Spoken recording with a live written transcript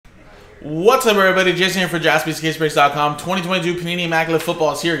What's up, everybody? Jason here for JaspysCaseBreaks.com. 2022 Panini Immaculate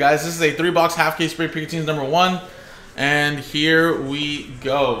Football is here, guys. This is a 3-box half case break, Pikachu's number 1. And here we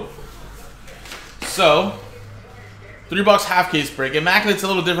go. So, 3-box half case break. Immaculate's a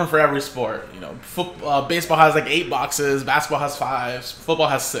little different for every sport. You know, baseball has like 8 boxes, basketball has 5, football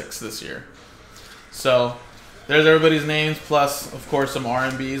has 6 this year. So, there's everybody's names, plus, of course, some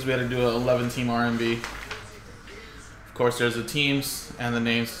RMBs. We had to do an 11-team RMB. Of course, there's the teams and the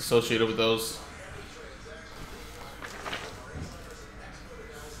names associated with those.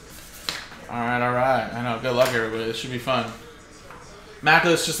 All right. I know. Good luck, everybody. It should be fun.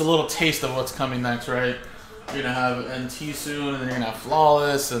 Immaculate's just a little taste of what's coming next, right? You're gonna have NT soon, and then you're gonna have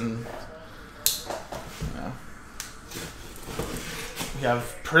Flawless, and we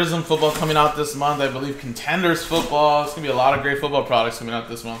have Prism football coming out this month. I believe Contenders football. It's gonna be a lot of great football products coming out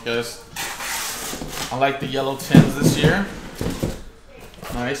this month, guys. I like the yellow tins this year.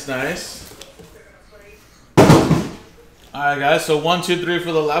 Nice. Alright, guys, so 1, 2, 3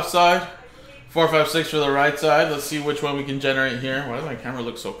 for the left side, 4, 5, 6 for the right side. Let's see which one we can generate here. Why does my camera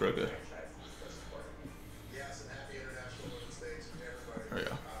look so crooked? There we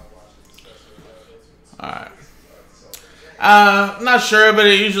go. Alright. I'm not sure, but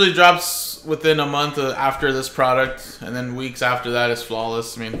it usually drops within a month after this product, and then weeks after that is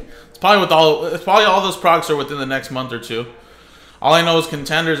Flawless. I mean, it's probably all those products are within the next month or two. All I know is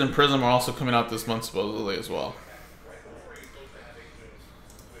Contenders and Prism are also coming out this month supposedly as well.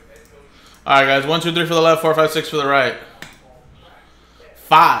 Alright, guys, 1, 2, 3 for the left, 4, 5, 6 for the right.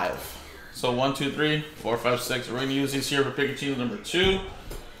 5. So 1, 2, 3, 4, 5, 6. We're gonna use these here for Pikachu number 2.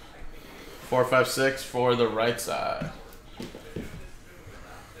 4, 5, 6 for the right side.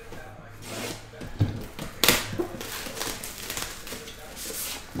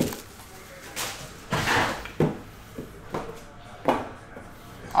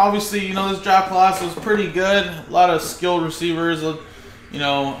 Obviously, you know, this draft class was pretty good. A lot of skilled receivers. You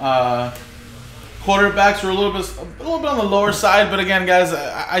know, quarterbacks were a little bit on the lower side. But again, guys,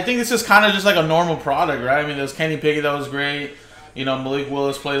 I think this is kind of just like a normal product, right? I mean, there's Kenny Pickett that was great. You know, Malik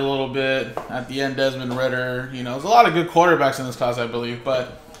Willis played a little bit. At the end, Desmond Ridder. You know, there's a lot of good quarterbacks in this class, I believe.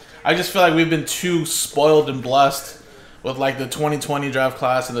 But I just feel like we've been too spoiled and blessed with like the 2020 draft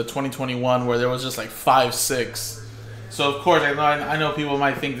class and the 2021 where there was just like 5, 6. So, of course, I know people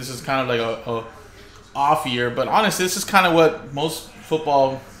might think this is kind of like a off year, but honestly, this is kind of what most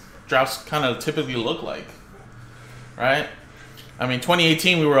football drafts kind of typically look like, right? I mean,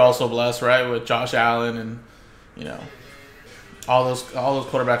 2018 we were also blessed, right, with Josh Allen and, you know, all those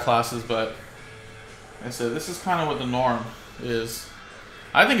quarterback classes, but like I said, this is kind of what the norm is.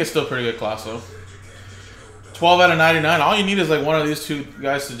 I think it's still a pretty good class, though. 12 out of 99. All you need is like one of these two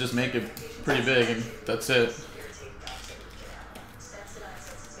guys to just make it pretty big, and that's it.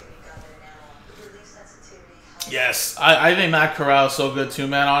 Yes, I think Matt Corral is so good too,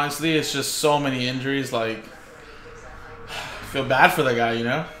 man. Honestly, it's just so many injuries. Like, I feel bad for the guy, you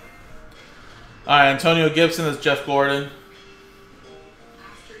know? All right, Antonio Gibson is Jeff Gordon.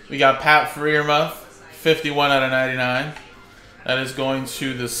 We got Pat Freiermuth, 51 out of 99. That is going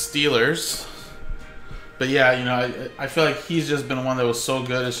to the Steelers. But yeah, you know, I feel like he's just been one that was so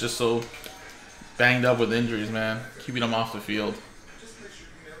good. It's just so banged up with injuries, man. Keeping him off the field.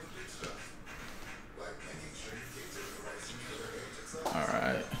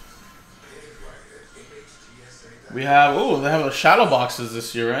 Alright. We have, they have a shadow boxes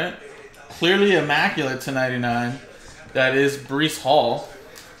this year, right? Clearly Immaculate to 99. That is Breece Hall.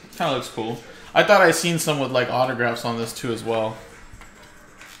 Kind of looks cool. I thought I seen some with like autographs on this too as well.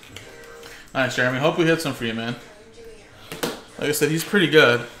 Nice, Jeremy. Hope we hit some for you, man. Like I said, he's pretty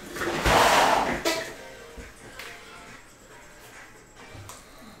good.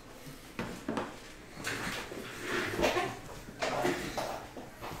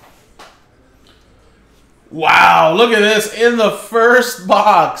 Wow, look at this. In the first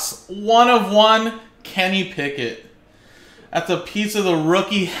box, 1 of 1, Kenny Pickett. That's a piece of the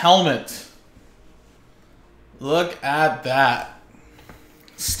rookie helmet. Look at that.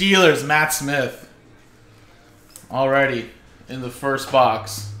 Steelers, Matt Smith. Already in the first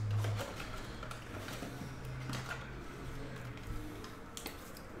box.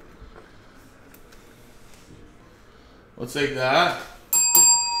 We'll take that.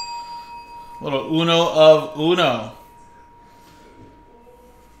 Little Uno of Uno.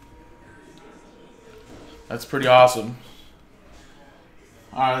 That's pretty awesome.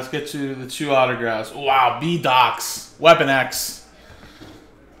 All right, let's get to the 2 autographs. Wow, B-Docs. Weapon X.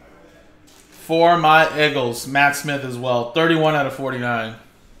 For my Eagles, Matt Smith as well. 31 out of 49.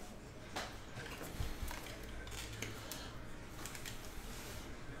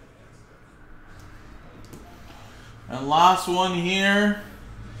 And last one here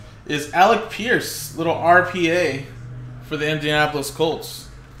is Alec Pierce, little RPA for the Indianapolis Colts.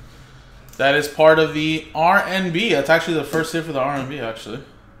 That is part of the RNB. That's actually the first hit for the RNB, actually.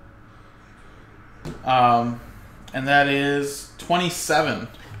 And that is 27.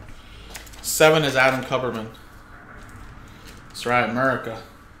 7 is Adam Kuberman. That's right, America.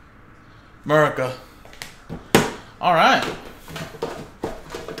 America. All right.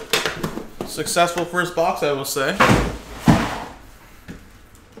 Successful first box, I will say.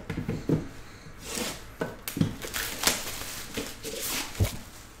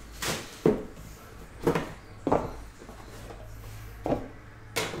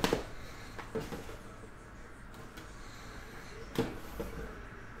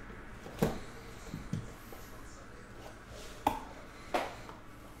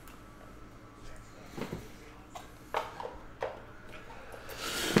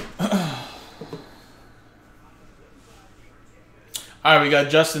 All right, we got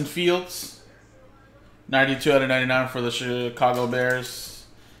Justin Fields, 92 out of 99 for the Chicago Bears.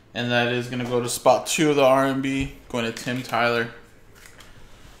 And that is going to go to spot 2 of the RMB, going to Tim Tyler.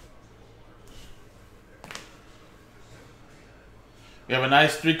 We have a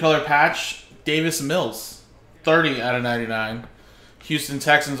nice 3-color patch, Davis Mills, 30 out of 99. Houston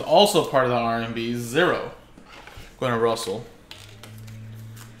Texans, also part of the RMB, 0. Going to Russell.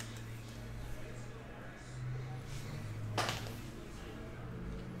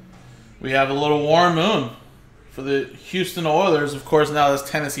 We have a little Warren Moon for the Houston Oilers. Of course, now that's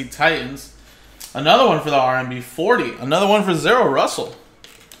Tennessee Titans. Another one for the RMB, 40. Another one for 0, Russell.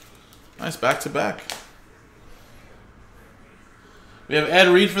 Nice back-to-back. We have Ed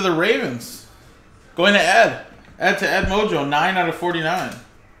Reed for the Ravens. Going to Ed. Ed to Ed Mojo, 9 out of 49.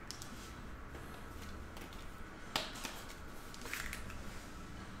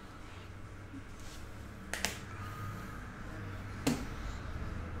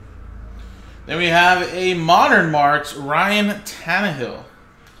 Then we have a Modern Marks, Ryan Tannehill.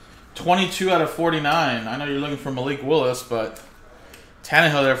 22 out of 49. I know you're looking for Malik Willis, but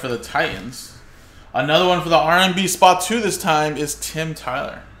Tannehill there for the Titans. Another one for the RMB spot 2 this time is Tim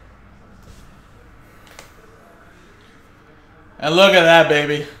Tyler. And look at that,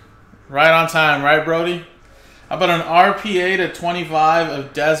 baby. Right on time, right, Brody? How about an RPA to 25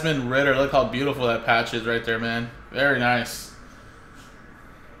 of Desmond Ridder? Look how beautiful that patch is right there, man. Very nice.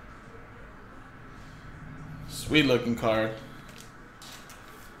 Sweet looking card.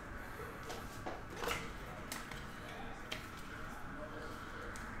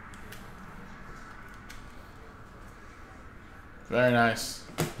 Very nice.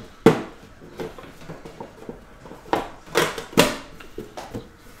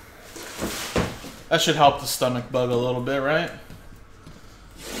 That should help the stomach bug a little bit, right?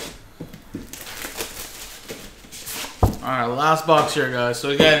 Alright, last box here, guys. So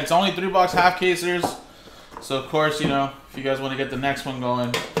again, it's only 3-box half casers. So of course, you know, if you guys want to get the next one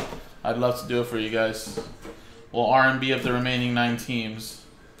going, I'd love to do it for you guys. We'll R&B up the remaining 9 teams.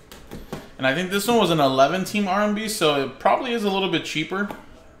 And I think this one was an 11-team R&B, so it probably is a little bit cheaper,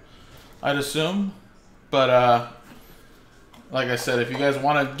 I'd assume. But like I said, if you guys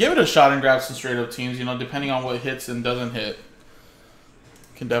want to give it a shot and grab some straight-up teams, you know, depending on what hits and doesn't hit,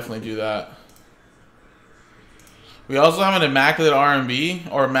 you can definitely do that. We also have an Immaculate R&B,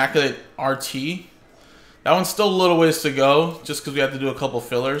 or Immaculate RT. That one's still a little ways to go, just because we have to do a couple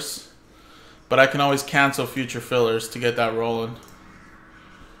fillers. But I can always cancel future fillers to get that rolling.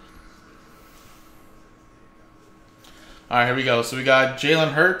 Alright, here we go. So we got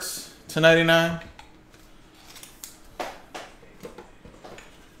Jalen Hurts to 99.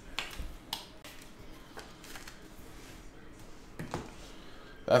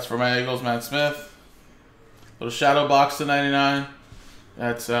 That's for my Eagles, Matt Smith. Little shadow box to 99.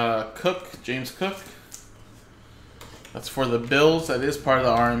 That's Cook, James Cook. That's for the Bills. That is part of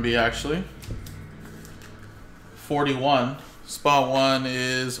the R&B, actually. 41. Spot 1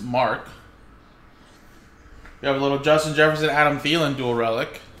 is Mark. We have a little Justin Jefferson, Adam Thielen dual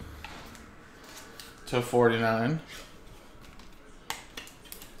relic to 49.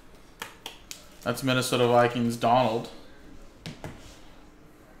 That's Minnesota Vikings, Donald.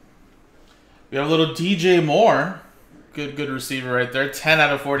 We have a little DJ Moore. Good receiver right there. 10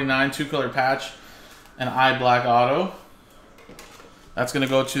 out of 49. 2-color patch. An eye black auto. That's going to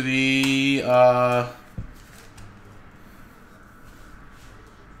go to the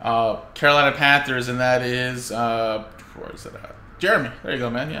Carolina Panthers, and that is, where is it at? Jeremy. There you go,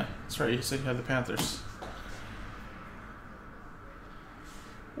 man. Yeah, that's right. You said you had the Panthers.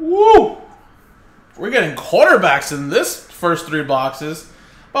 Woo! We're getting quarterbacks in this first 3 boxes.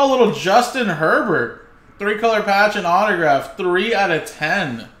 About a little Justin Herbert. 3-color patch and autograph. 3 out of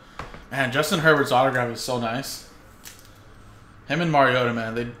 10. Man, Justin Herbert's autograph is so nice. Him and Mariota,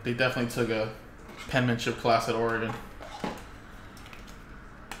 man, they definitely took a penmanship class at Oregon.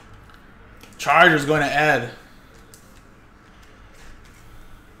 Chargers going to Ed.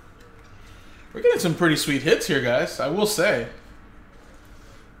 We're getting some pretty sweet hits here, guys, I will say.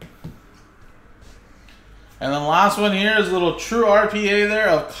 And then last one here is a little true RPA there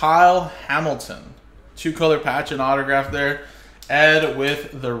of Kyle Hamilton. 2-color patch and autograph there. Ed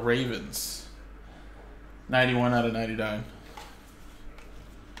with the Ravens. 91 out of 99.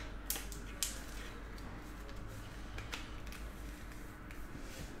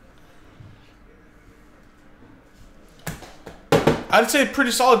 I'd say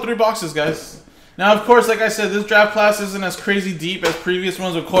pretty solid 3 boxes, guys. Now, of course, like I said, this draft class isn't as crazy deep as previous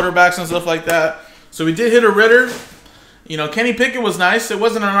ones with quarterbacks and stuff like that. So we did hit a Ritter. You know, Kenny Pickett was nice. It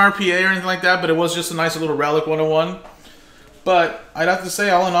wasn't an RPA or anything like that, but it was just a nice little relic 101. But I'd have to say,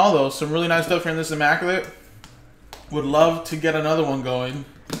 all in all, though, some really nice stuff here in this Immaculate. Would love to get another one going.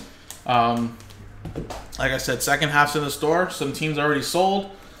 Like I said, second half's in the store. Some teams already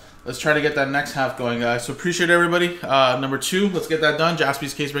sold. Let's try to get that next half going, guys. So appreciate everybody. Number 2, let's get that done.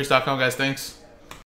 JaspysCaseBreaks.com, guys. Thanks.